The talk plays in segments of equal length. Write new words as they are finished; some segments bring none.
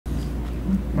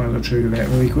Might as well trigger that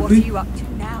really What are quickly. you up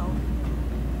to now?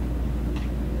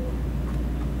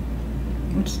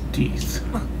 What's these?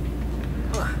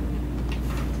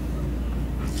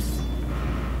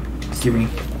 Gimme.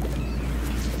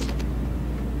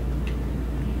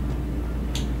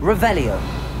 Revelio.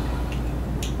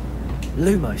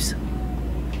 Lumos.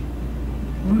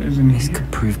 What is in This here?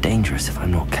 could prove dangerous if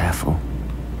I'm not careful.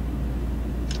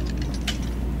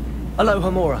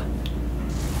 Alohomora.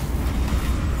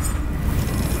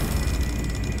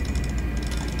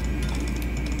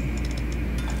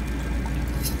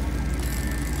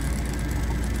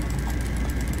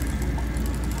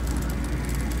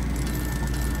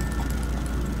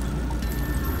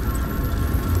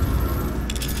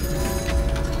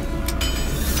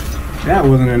 That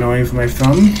wasn't annoying for my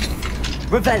thumb.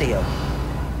 Revelio.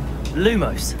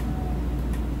 Lumos.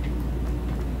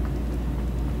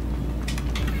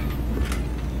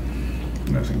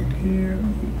 Nothing in here.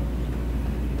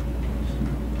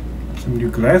 Some new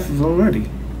glasses already.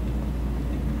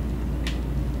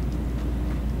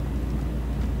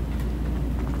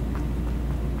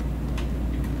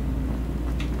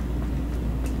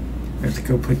 Let's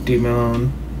go put them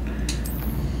on.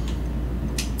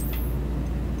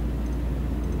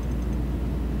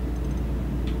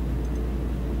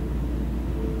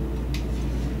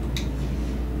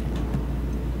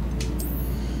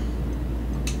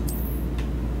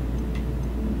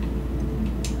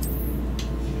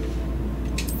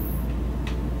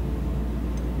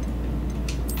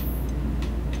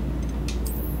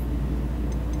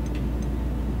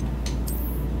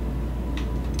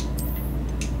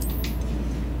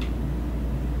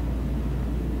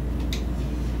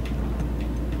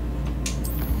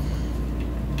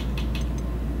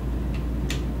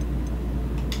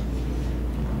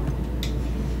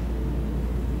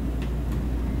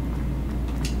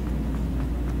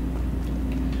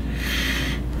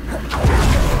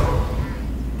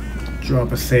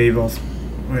 Drop a save off.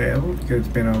 Well, because it's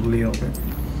been a little bit.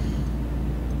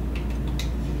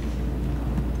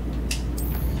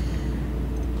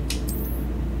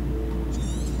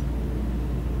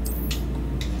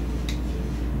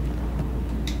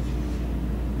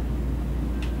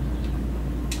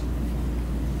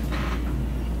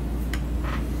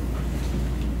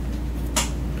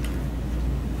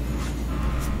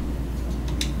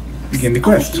 Begin the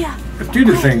quest. Here, Let's do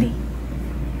this quietly. thing.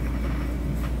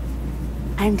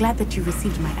 I am glad that you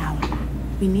received my owl.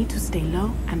 We need to stay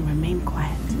low and remain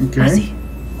quiet. Okay. Lizzie,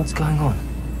 what's going on?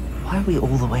 Why are we all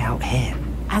the way out here?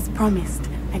 As promised,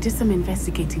 I did some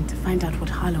investigating to find out what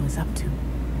Harlow is up to.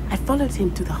 I followed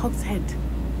him to the Hog's Head.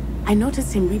 I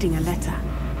noticed him reading a letter.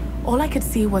 All I could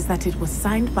see was that it was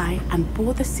signed by and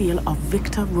bore the seal of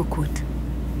Victor Rookwood.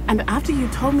 And after you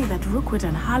told me that Rookwood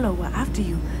and Harlow were after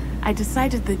you, I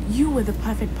decided that you were the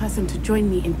perfect person to join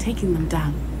me in taking them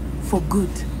down. For good.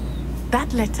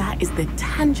 That letter is the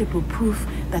tangible proof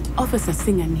that Officer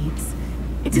Singer needs.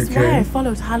 It is why I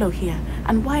followed Harlow here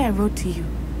and why I wrote to you.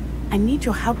 I need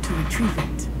your help to retrieve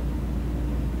it.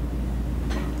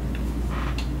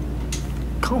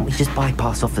 Can't we just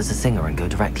bypass Officer Singer and go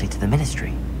directly to the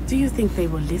Ministry? Do you think they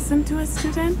will listen to a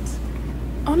student?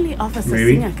 Only Officer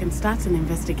Maybe. Singer can start an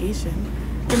investigation.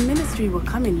 The Ministry will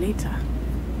come in later.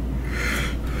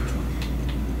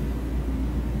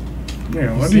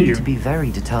 Yeah, You what do seem you? to be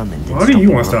very determined in Why do you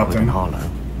stopping want to stop Rookwood them? and Harlow.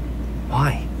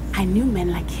 Why? I knew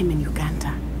men like him in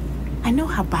Uganda. I know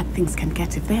how bad things can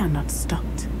get if they are not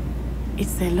stopped.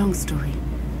 It's a long story.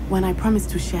 One I promise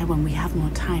to share when we have more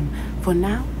time. For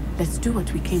now, let's do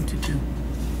what we came to do.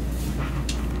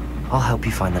 I'll help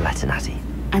you find the letter, Natty.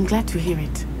 I'm glad to hear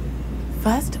it.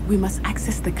 First, we must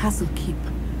access the castle keep.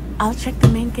 I'll check the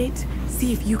main gate,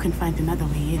 see if you can find another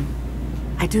way in.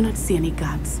 I do not see any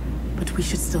guards, but we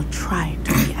should still try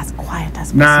to be as quiet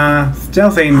as possible. Nah,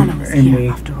 stealth ain't Harlow is in here, me.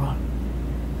 after all.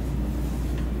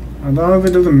 As long as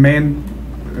it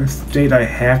doesn't state I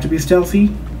have to be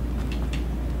stealthy,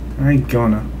 I ain't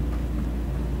gonna.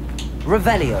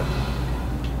 Revelio.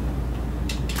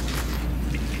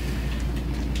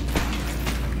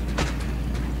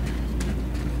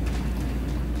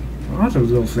 Lots of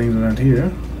little things around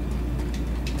here.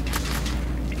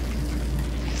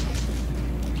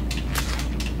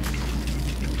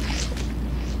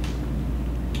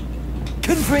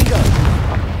 Confringo.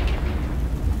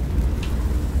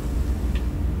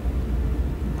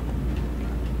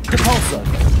 Depulso.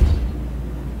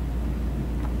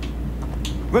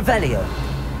 Revelio.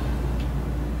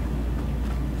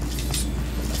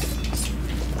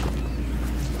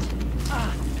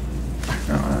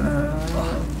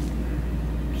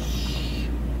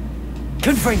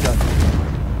 Confringo.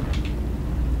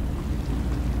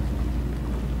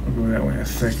 I'll go that way in a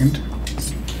second.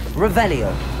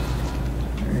 Revelio.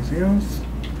 Anything else?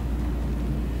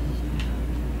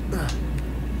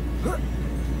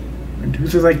 And who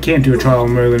says I can't do a trial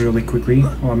on Merlin really quickly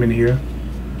while I'm in here?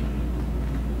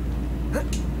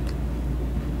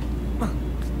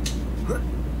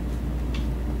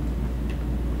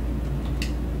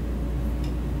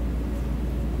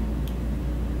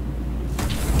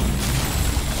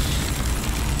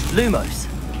 Lumos.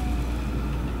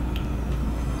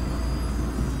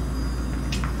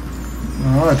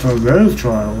 Oh, that's one of those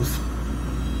trials.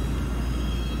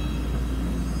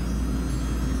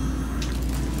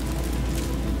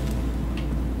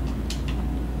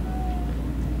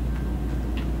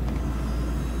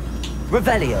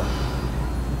 Revelio.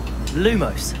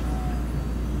 Lumos.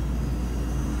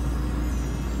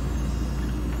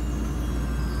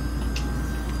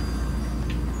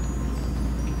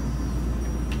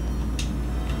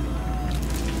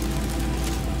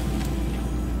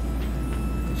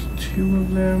 Two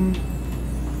of them.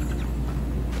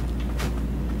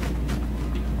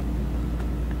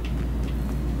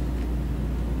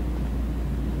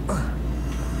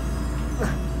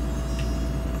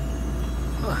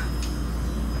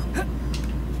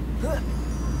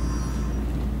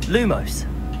 Lumos.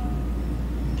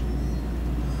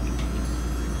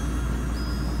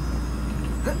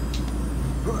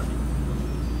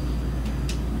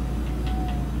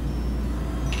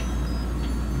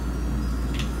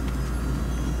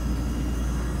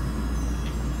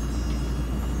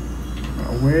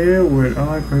 Where would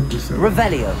I put this?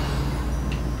 Revelio.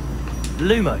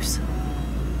 Lumos.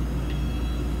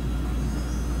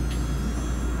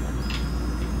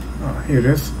 Oh, here it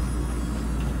is.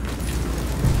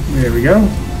 There we go.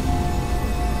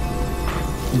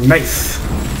 Nice.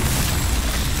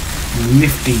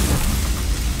 Nifty.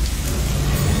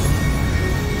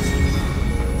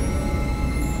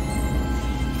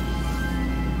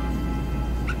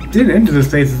 Didn't enter this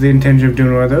place with the intention of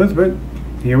doing one of those, but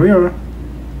here we are.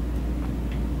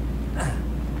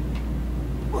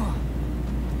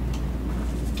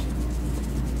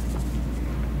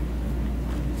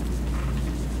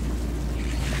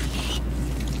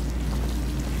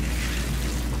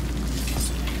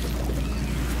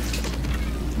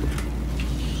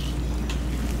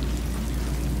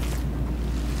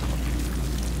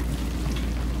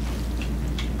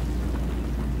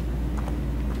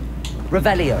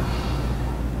 Revelio.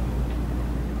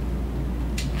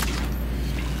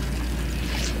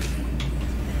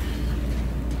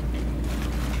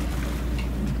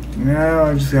 Now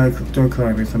I just gotta go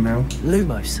climbing somehow.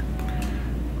 Lumos.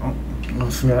 Oh, I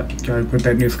forgot. Gotta put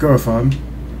that new scarf on.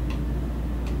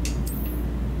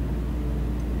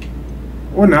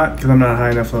 Or not, because I'm not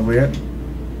high enough level yet.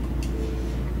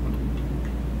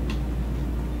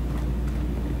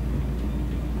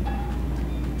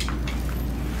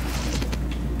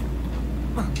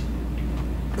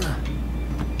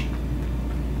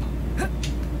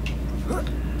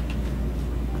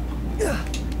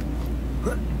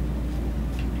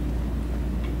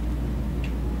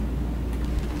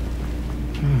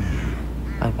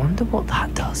 I wonder what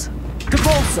that does.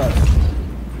 Cabalso!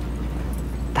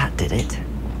 That did it.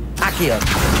 Accio!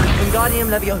 Wingardium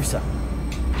Leviosa!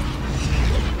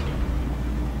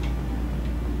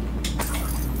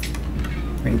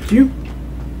 Thank you.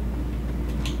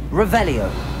 Revelio.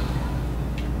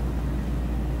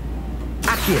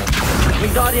 Accio!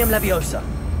 Wingardium Leviosa!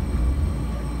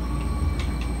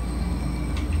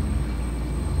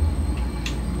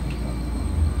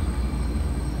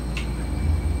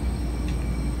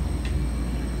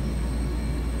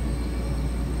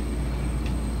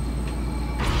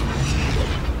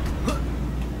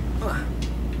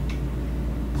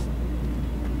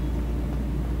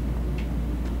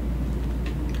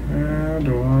 How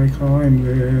do I climb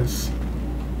this?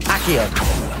 Accio!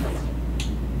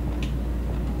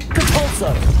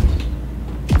 Compulso!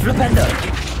 Flipendo!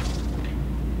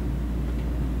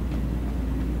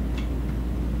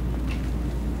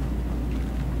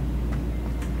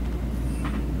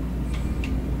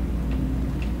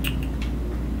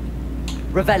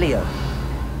 Revelio.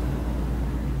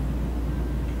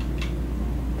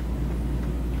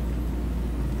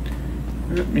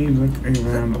 Let me look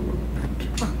around a little bit.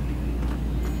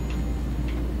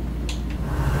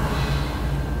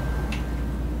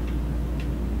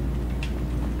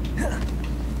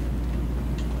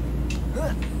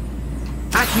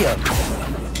 Accio!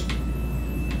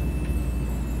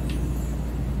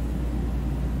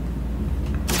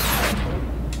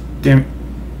 Damn it.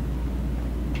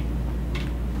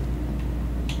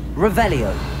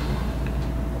 Revelio.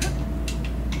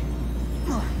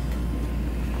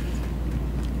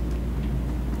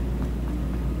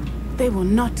 They will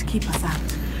not keep us out.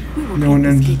 We will No, keep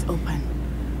no, this no. gate open.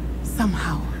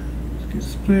 Somehow. Get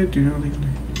split, do not legally.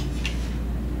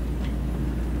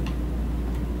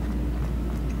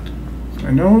 So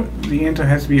I know the answer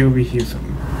has to be over here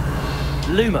somewhere.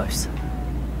 Lumos.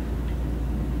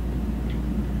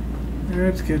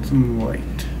 Let's get some light.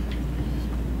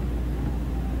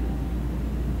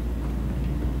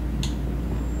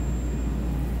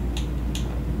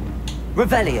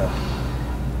 Revelio.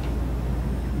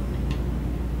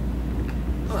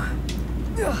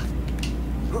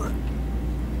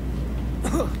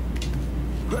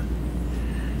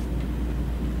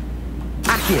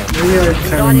 Accio. Maybe I can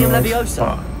Wingardium know Leviosa.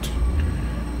 spot.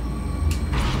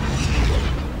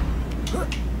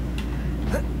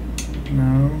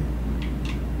 No.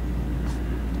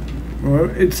 Well,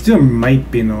 it still might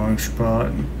be in the wrong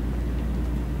spot.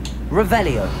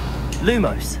 Revelio.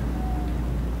 Lumos.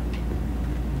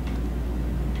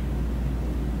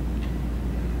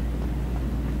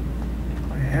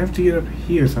 I have to get up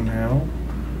here somehow.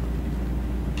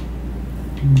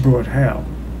 But how?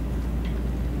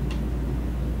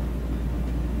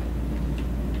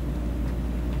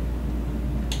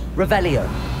 Revelio.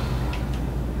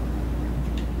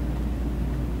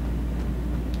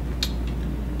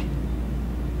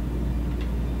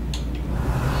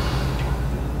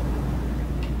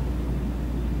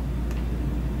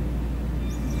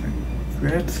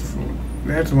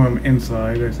 That's when I'm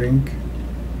inside, I think.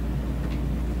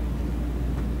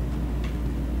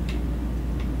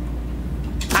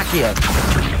 Accio.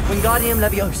 Wingardium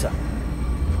Leviosa.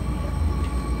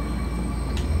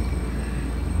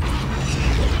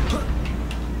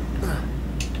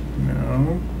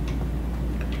 No.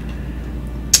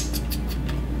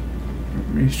 Let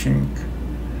me think.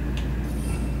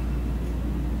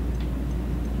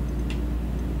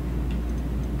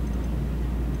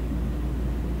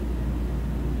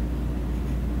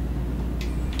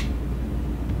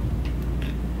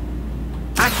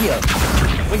 Accio.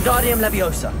 Wingardium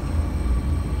Leviosa.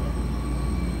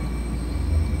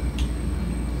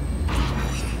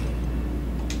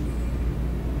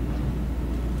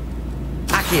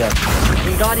 Accio.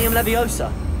 Wingardium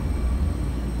Leviosa.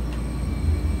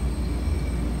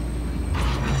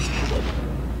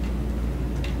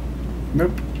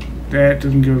 Nope. That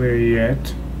doesn't go there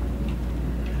yet.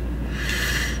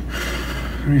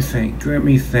 Let me think. Let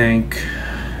me think.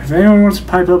 If anyone wants to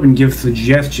pipe up and give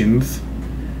suggestions,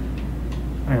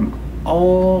 I am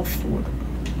all for it.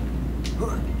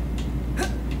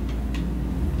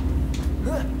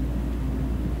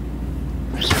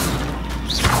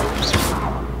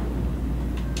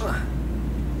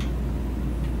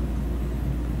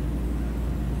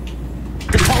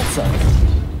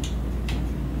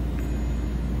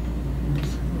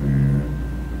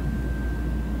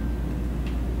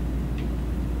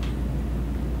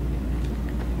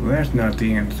 Well, that's not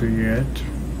the answer yet.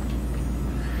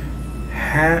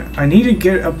 I need to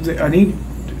get up there. I need.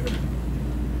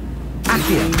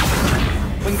 Accio.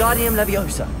 Wingardium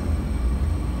Leviosa.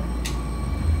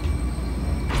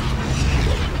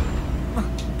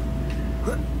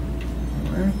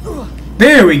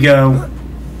 There we go.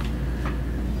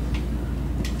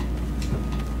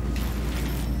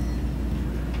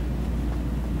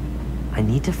 I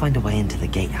need to find a way into the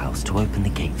gatehouse to open the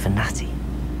gate for Natty.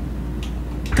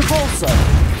 Capulso.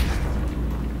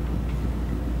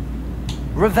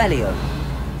 Revelio.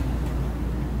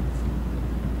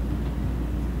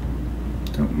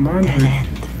 Don't mind Dead me.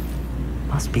 end.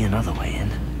 Must be another way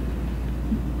in.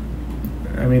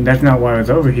 I mean, that's not why I was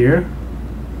over here.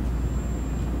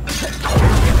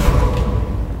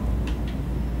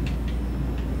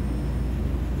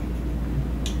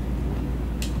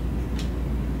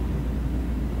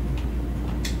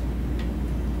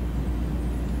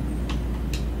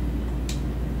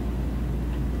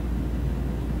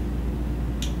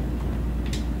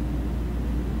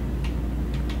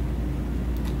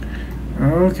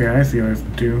 Okay, I see what I have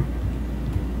to do.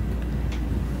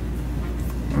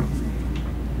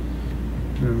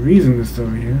 The reason this is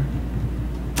over here.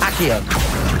 Accio.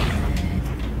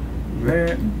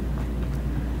 That.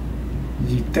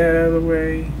 Yeet that out of the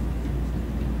way.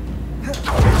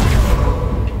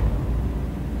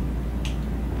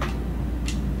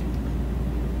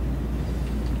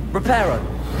 Reparo.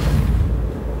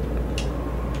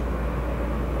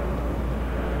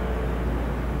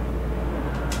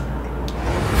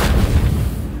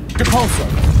 Depulso.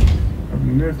 I've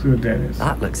no clue what that is.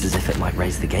 That looks as if it might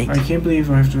raise the gate. I can't believe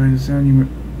I have to write this down.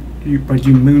 But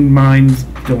you moon minds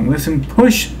don't listen.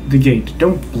 Push the gate.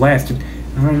 Don't blast it.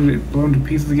 If I let it blown to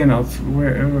pieces again, I'll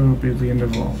swear it'll be at the end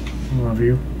of all. I love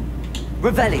you.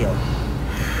 Revelio.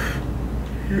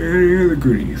 Here are the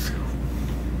goodies.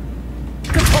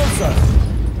 Repulsor.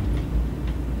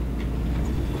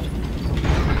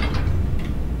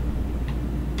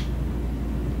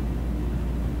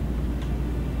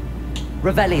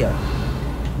 Revelio.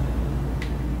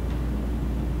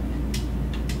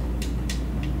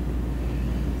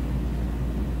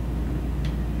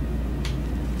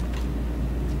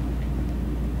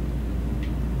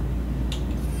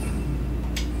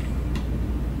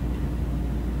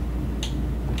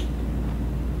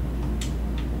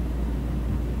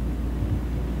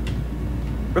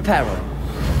 Reparo.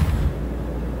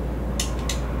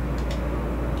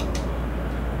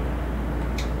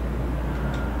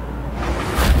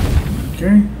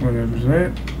 Okay, whatever's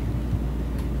that.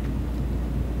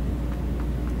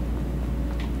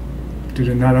 Did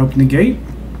it not open the gate?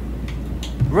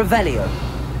 Revelio.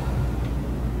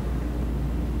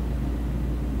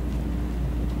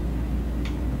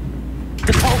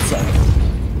 Repulsor.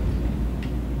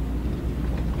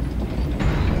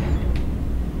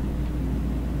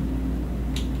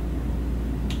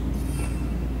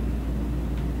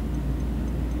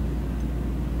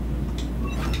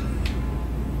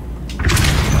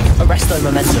 Arresto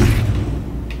momentum.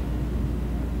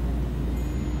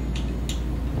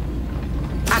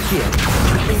 Accio.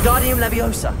 Wingardium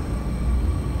Leviosa.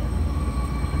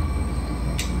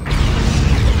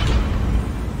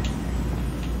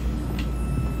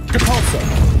 Repulsor.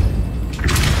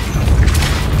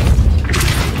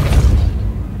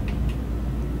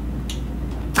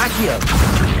 Accio.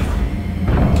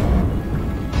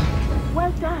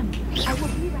 Well done. I will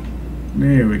be right.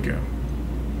 There we go.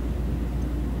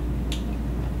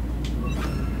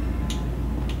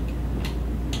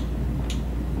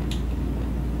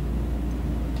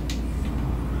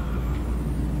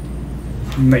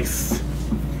 Nice.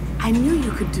 I knew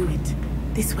you could do it.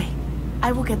 This way.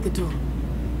 I will get the door.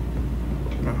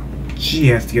 Oh, she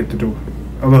has to get the door.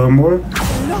 A little more?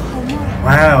 Loco more.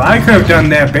 Wow, I could have done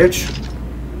that, bitch.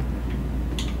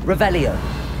 Revelio.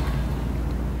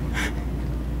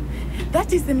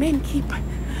 That is the main keeper.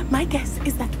 My guess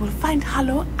is that we'll find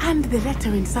Hollow and the letter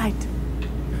inside.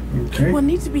 Okay. We'll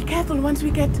need to be careful once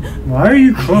we get... Why are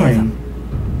you crying?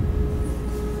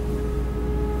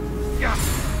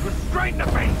 Straight in the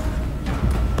face.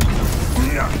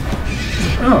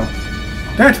 Oh,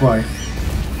 that's why.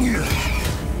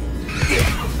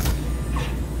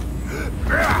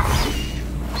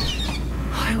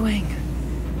 Highwing.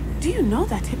 Do you know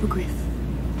that hippogriff?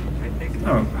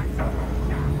 Oh.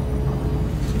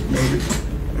 Maybe.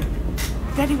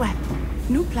 Very well.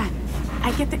 New plan.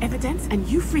 I get the evidence and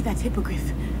you free that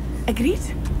hippogriff. Agreed?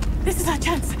 This is our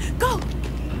chance. Go!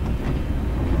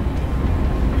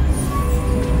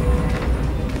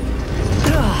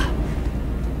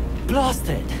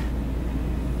 Blasted!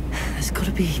 There's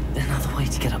gotta be another way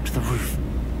to get up to the roof.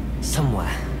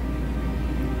 Somewhere.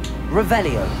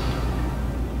 Revelio.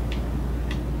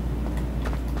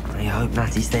 I hope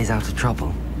Natty stays out of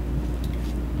trouble.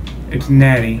 It's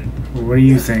Natty. What do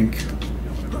you think?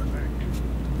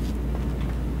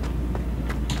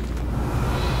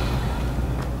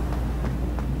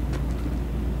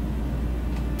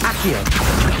 Accio.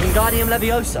 Wingardium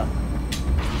Leviosa.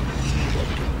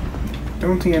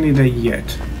 Don't think I need that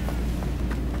yet.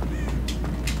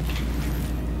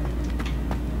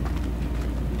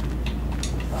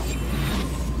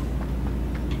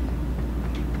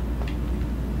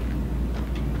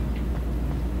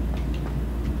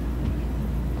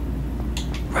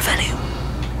 Revelio.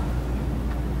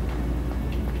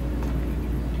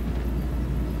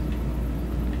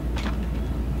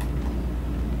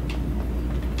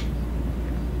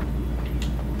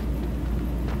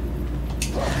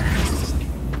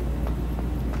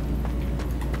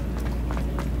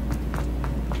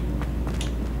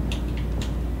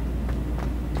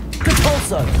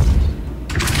 Repulsor.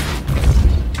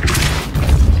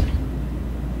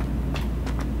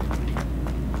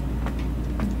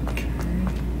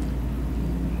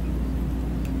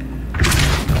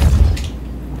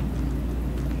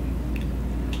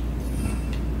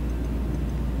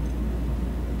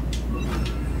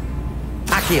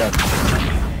 Accio.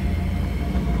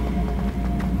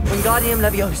 Wingardium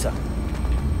Leviosa.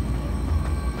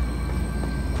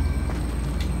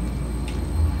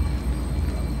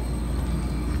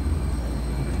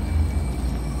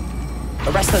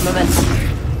 Arresto momentum.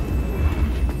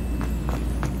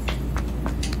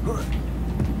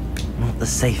 Not the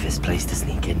safest place to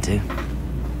sneak into. You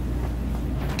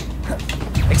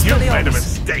made a Expelliarmus.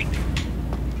 mistake.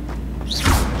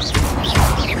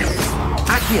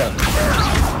 Accio.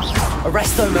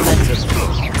 Arresto momentum.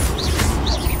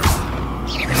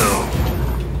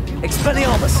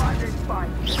 Expelliarmus.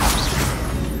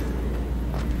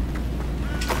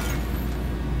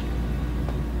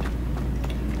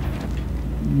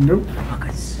 Nope.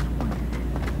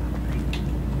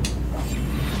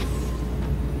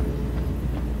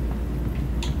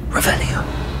 Revelio.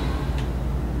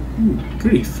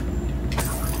 Grief.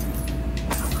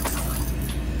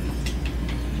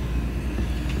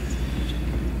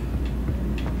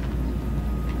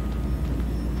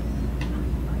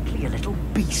 Likely a little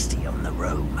beastie on the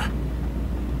roam.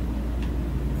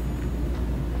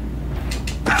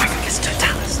 Patricus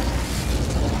Totalis.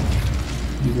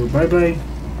 You go bye-bye.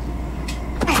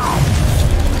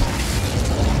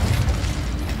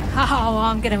 Oh,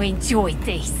 I'm going to enjoy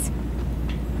this.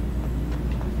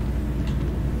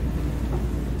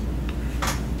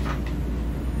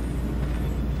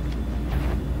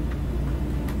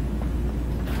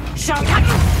 Shall You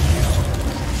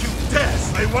dare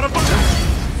slay one of us?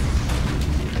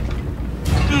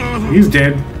 He's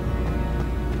dead.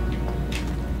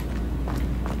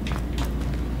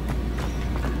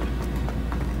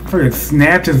 Fucking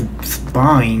snapped his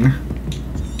spine.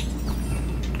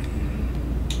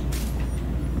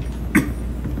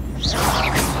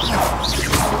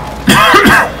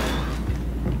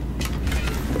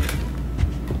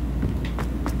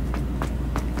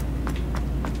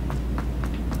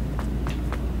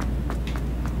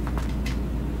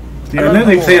 Yeah, I know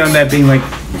they say on that being like,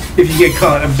 if you get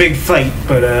caught, a big fight,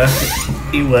 but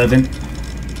it wasn't.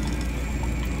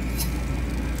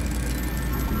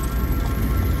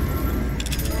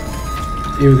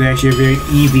 It was actually a very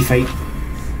easy fight.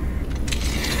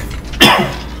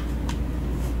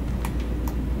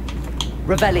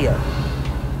 Revelio.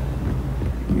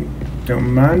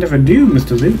 Don't mind if I do,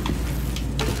 Mr. Zoo.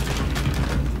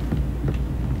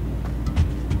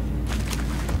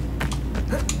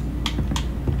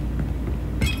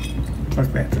 Fuck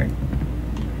that thing.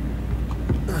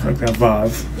 Fuck that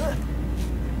vase.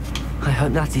 I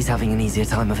hope Natty's having an easier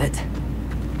time of it.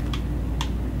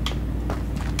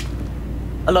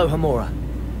 Aloha Mora.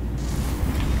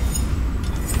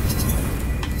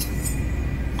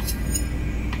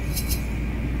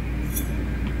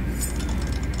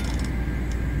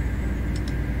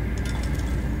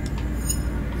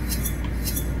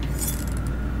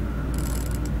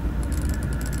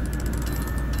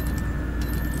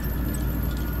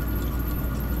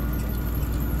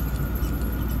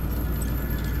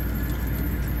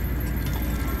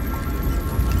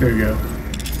 There we go.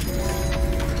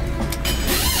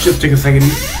 Just took a second.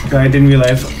 I didn't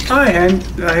realize I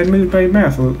had moved my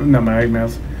mouse. Well, not my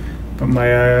mouse, but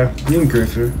my green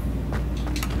cursor.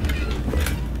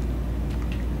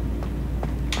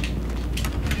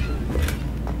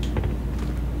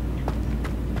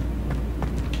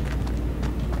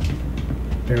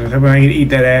 I was hoping I could eat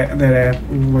that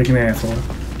like an asshole.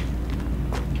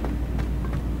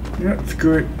 Yeah,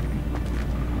 screw it.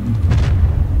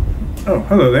 Oh,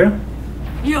 hello there.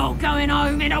 You're going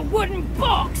home in a wooden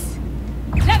box!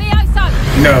 Levioso!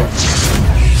 No.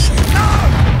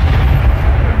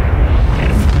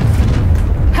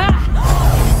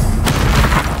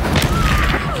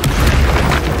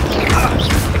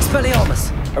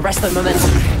 Expelliarmus. Arresto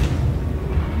momentum.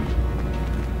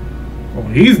 Oh,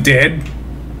 he's dead.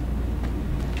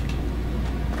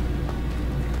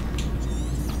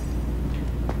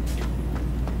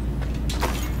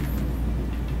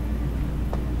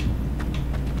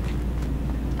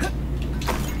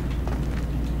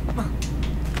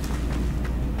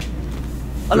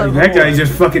 Like, that guy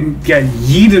just fucking got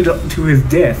yeeted to his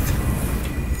death.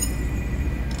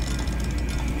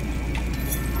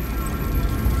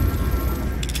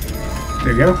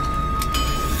 There you go.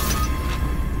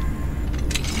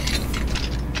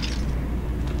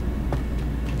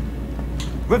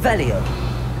 Revelio.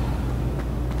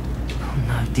 Oh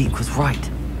no, Deke was right.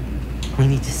 We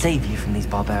need to save you from these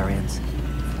barbarians.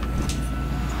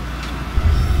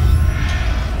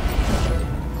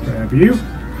 Grab you.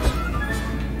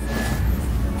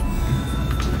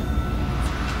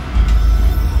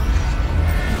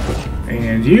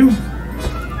 And you.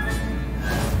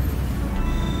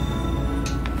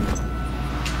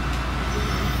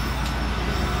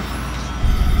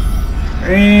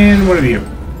 And one of you.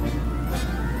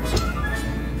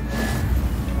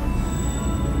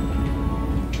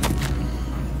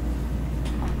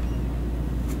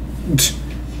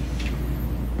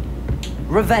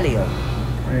 Revelio.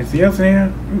 Anything else in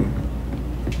here? Ooh.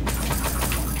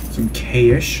 Some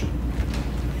K-ish.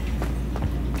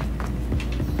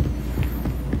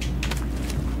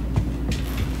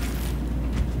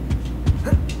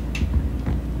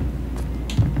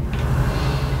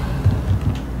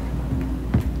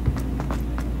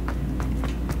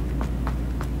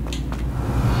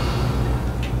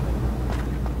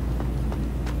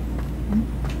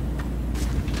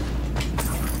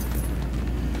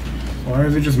 Why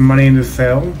is it just money in the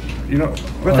cell? You know,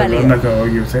 whatever, I'm not gonna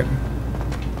argue with it.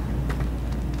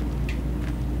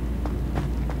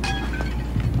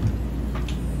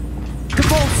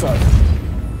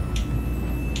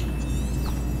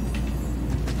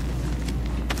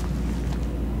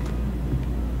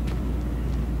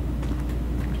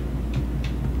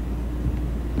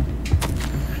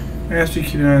 Ask you to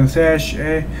keep an eye on the sash,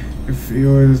 If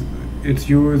it's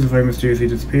yours if I mysteriously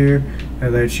disappear.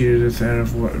 As I cheated this out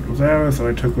of what was ours, so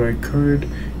I took what I could.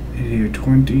 Here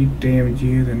 20 damage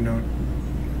years and no.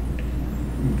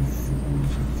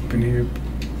 Been here.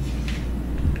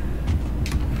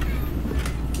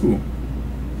 Ooh.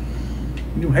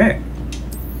 New hat.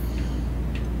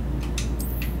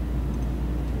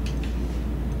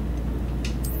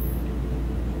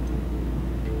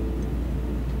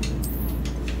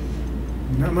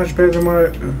 Not much better than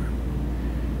what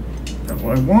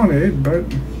I wanted, but I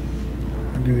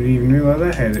didn't even realize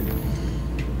I had it.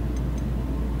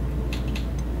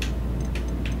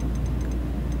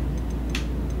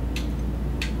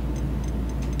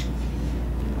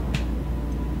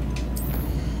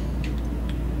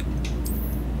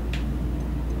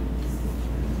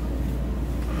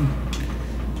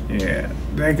 Yeah,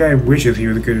 that guy wishes he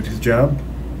was good at his job.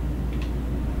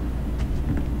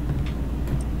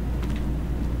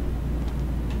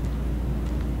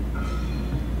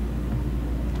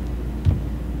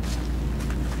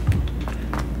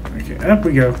 Up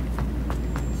we go.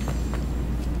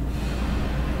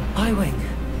 Highwing,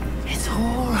 it's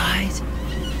all right.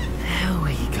 There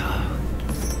we go.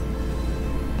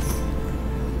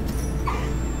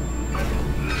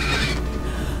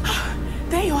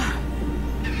 There you are.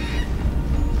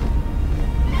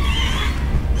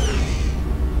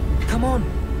 Come on.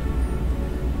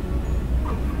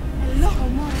 Hello,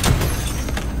 more.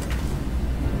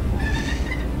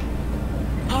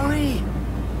 Hurry.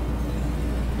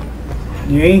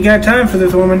 You ain't got time for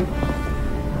this, woman.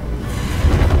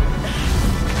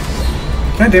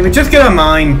 God damn it, just get on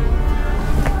mine.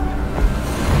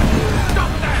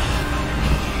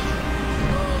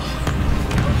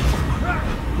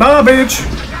 Bye, bitch.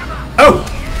 Oh,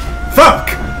 fuck.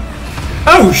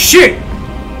 Oh, shit.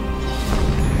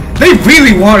 They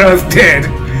really want us dead.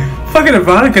 Fucking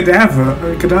Avada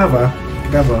Kedavra,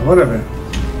 whatever.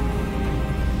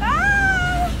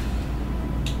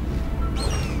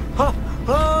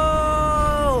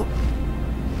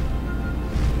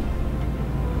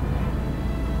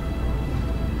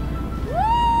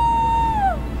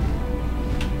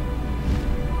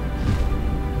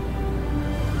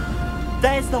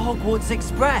 There's the Hogwarts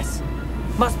Express.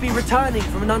 Must be returning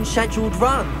from an unscheduled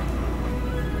run.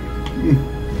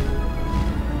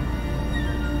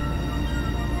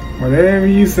 Whatever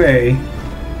you say.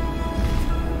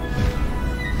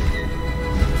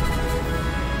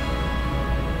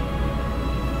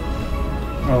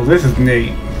 Oh, this is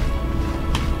neat.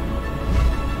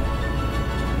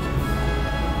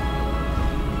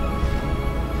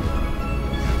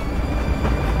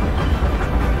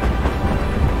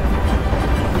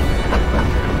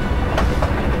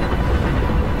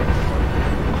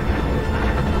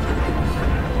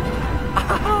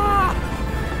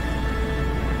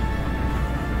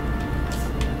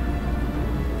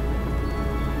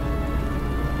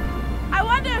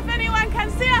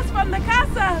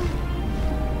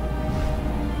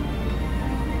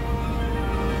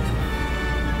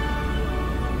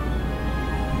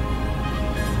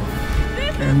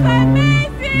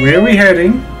 Where are we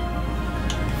heading?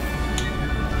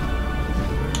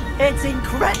 It's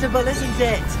incredible, isn't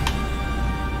it?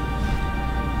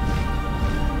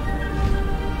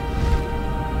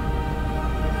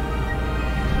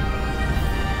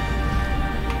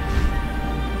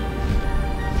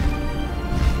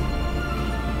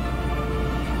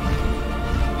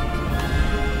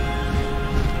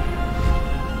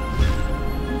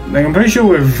 Like, I'm pretty sure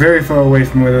we're very far away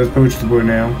from where those poachers were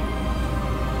now.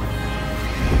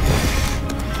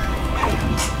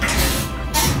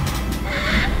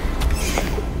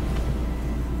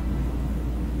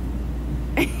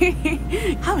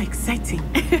 How exciting.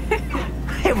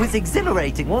 It was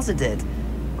exhilarating, wasn't it?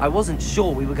 I wasn't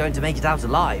sure we were going to make it out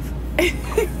alive.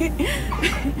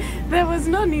 There was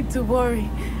no need to worry.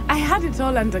 I had it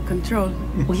all under control.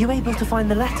 Were you able to find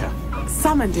the letter?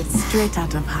 Summoned it straight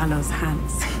out of Harlow's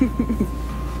hands.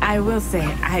 I will say,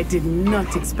 I did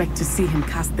not expect to see him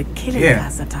cast the killing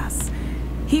curse at us.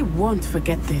 He won't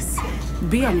forget this.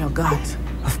 Be on your guard.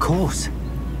 Of course.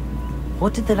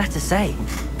 What did the letter say?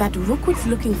 That Rookwood's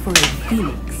looking for a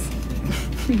phoenix.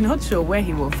 Not sure where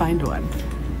he will find one.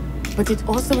 But it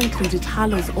also included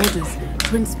Harlow's orders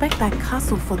to inspect that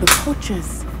castle for the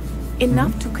poachers.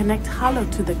 Enough to connect Harlow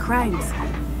to the crimes.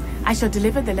 I shall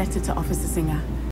deliver the letter to Officer Singer.